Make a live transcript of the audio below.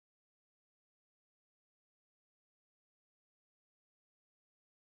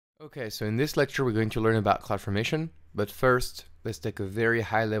Okay, so in this lecture, we're going to learn about CloudFormation, but first, let's take a very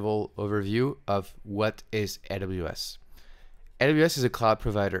high-level overview of what is AWS. AWS is a cloud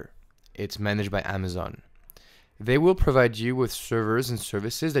provider. It's managed by Amazon. They will provide you with servers and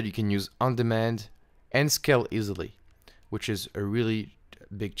services that you can use on demand and scale easily, which is a really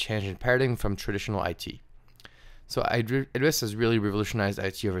big change in paradigm from traditional IT. So AWS has really revolutionized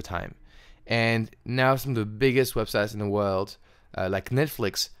IT over time. And now some of the biggest websites in the world, like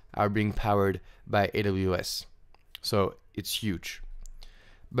Netflix, are being powered by AWS. So it's huge.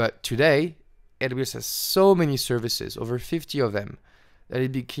 But today, AWS has so many services, over 50 of them, that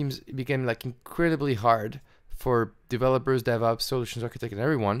it became like incredibly hard for developers, DevOps, solutions architect, and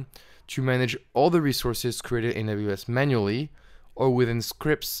everyone to manage all the resources created in AWS manually or within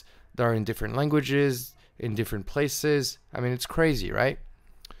scripts that are in different languages, in different places. I mean, it's crazy, right?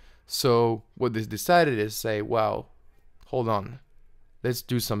 So what they decided is say, wow, hold on. Let's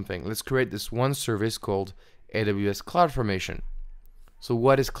do something. Let's create this one service called AWS CloudFormation. So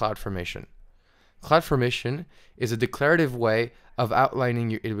what is CloudFormation? CloudFormation is a declarative way of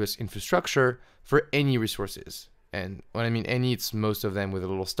outlining your AWS infrastructure for any resources. And when I mean any, it's most of them with a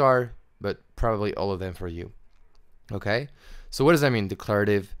little star, but probably all of them for you. Okay? So what does that mean,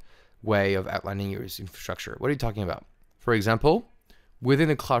 declarative way of outlining your infrastructure? What are you talking about? For example, within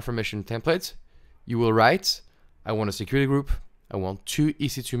a CloudFormation template, you will write, I want a security group. I want 2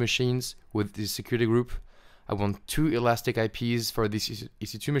 EC2 machines with this security group. I want 2 elastic IPs for these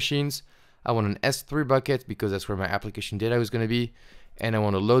EC2 machines. I want an S3 bucket because that's where my application data is going to be. And I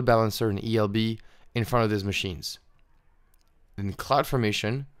want a load balancer, an ELB, in front of these machines. Then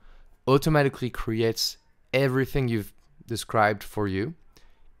CloudFormation automatically creates everything you've described for you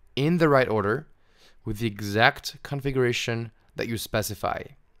in the right order with the exact configuration that you specify.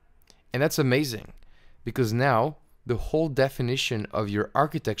 And that's amazing because now the whole definition of your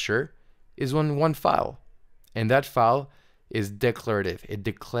architecture is on one file. And that file is declarative. It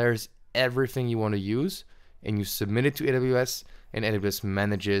declares everything you want to use and you submit it to AWS and AWS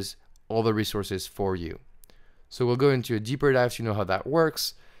manages all the resources for you. So we'll go into a deeper dive to know how that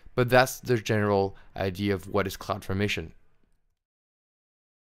works, but that's the general idea of what is CloudFormation.